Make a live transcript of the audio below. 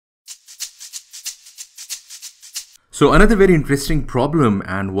So another very interesting problem,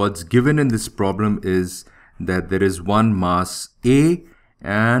 and what's given in this problem is that there is one mass A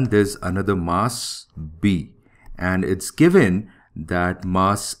and there's another mass B, and it's given that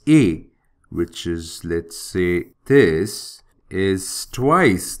mass A, which is, let's say, this, is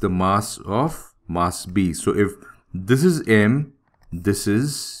twice the mass of mass B. So if this is M, this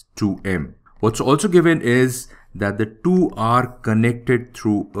is 2M. What's also given is that the two are connected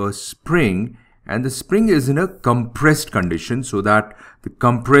through a spring, and the spring is in a compressed condition, so that the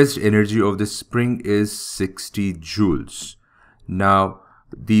compressed energy of the spring is 60 joules. Now,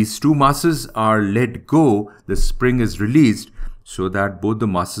 these two masses are let go, the spring is released, so that both the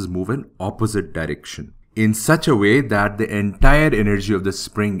masses move in opposite direction in such a way that the entire energy of the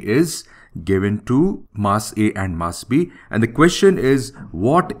spring is given to mass A and mass B. And the question is,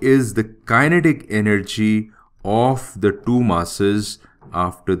 what is the kinetic energy of the two masses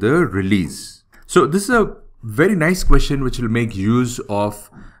after the release? So this is a very nice question which will make use of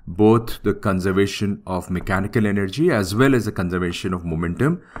both the conservation of mechanical energy as well as the conservation of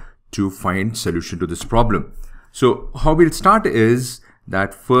momentum to find solution to this problem. So how we'll start is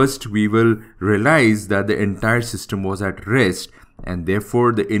that first we will realize that the entire system was at rest, and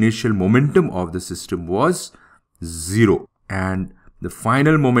therefore the initial momentum of the system was 0, and the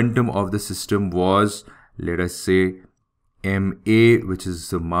final momentum of the system was, let us say, ma, which is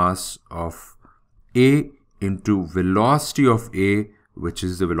the mass of A, into velocity of A, which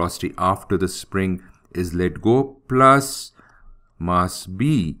is the velocity after the spring is let go, plus mass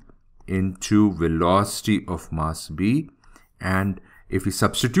B into velocity of mass B. And if we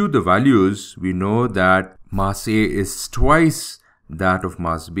substitute the values, we know that mass A is twice that of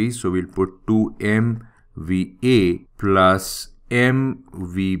mass B, so we'll put 2mVA plus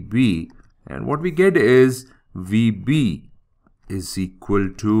mVB, and what we get is VB is equal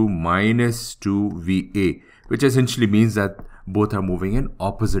to minus 2VA, which essentially means that both are moving in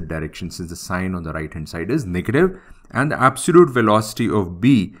opposite directions, since the sign on the right hand side is negative, and the absolute velocity of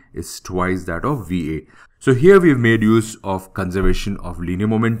B is twice that of VA. So here we've made use of conservation of linear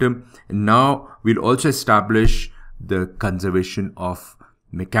momentum, and now we'll also establish the conservation of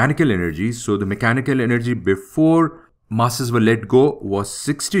mechanical energy. So the mechanical energy before masses were let go was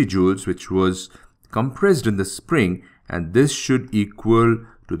 60 joules, which was compressed in the spring, and this should equal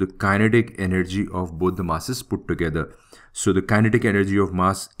to the kinetic energy of both the masses put together. So the kinetic energy of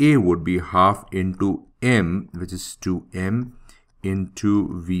mass A would be half into m, which is 2m,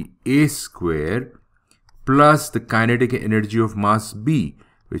 into VA square, plus the kinetic energy of mass B,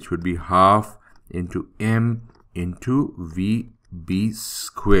 which would be half into m into VB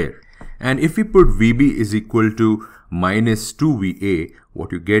square. And if we put VB is equal to minus 2VA,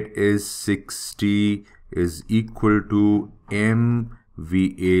 what you get is 60 is equal to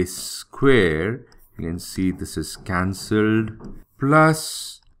mVA square. You can see this is cancelled,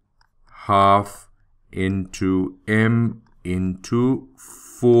 plus half into m into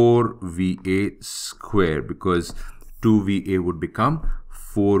 4VA square, because 2VA would become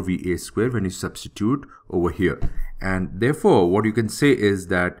 4VA square when you substitute over here. And therefore what you can say is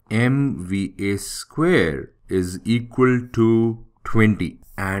that mVA square is equal to 20,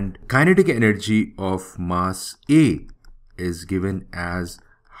 and kinetic energy of mass A is given as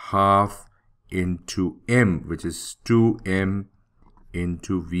half into m, which is 2m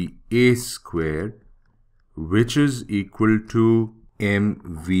into VA square, which is equal to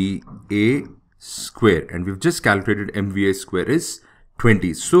mVA square, and we've just calculated mVA square is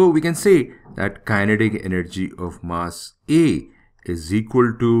 20. So we can say that kinetic energy of mass A is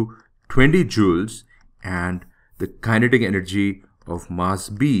equal to 20 joules, and the kinetic energy of mass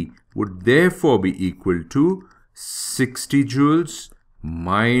B would therefore be equal to 60 joules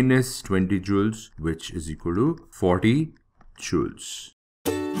minus 20 joules, which is equal to 40 joules.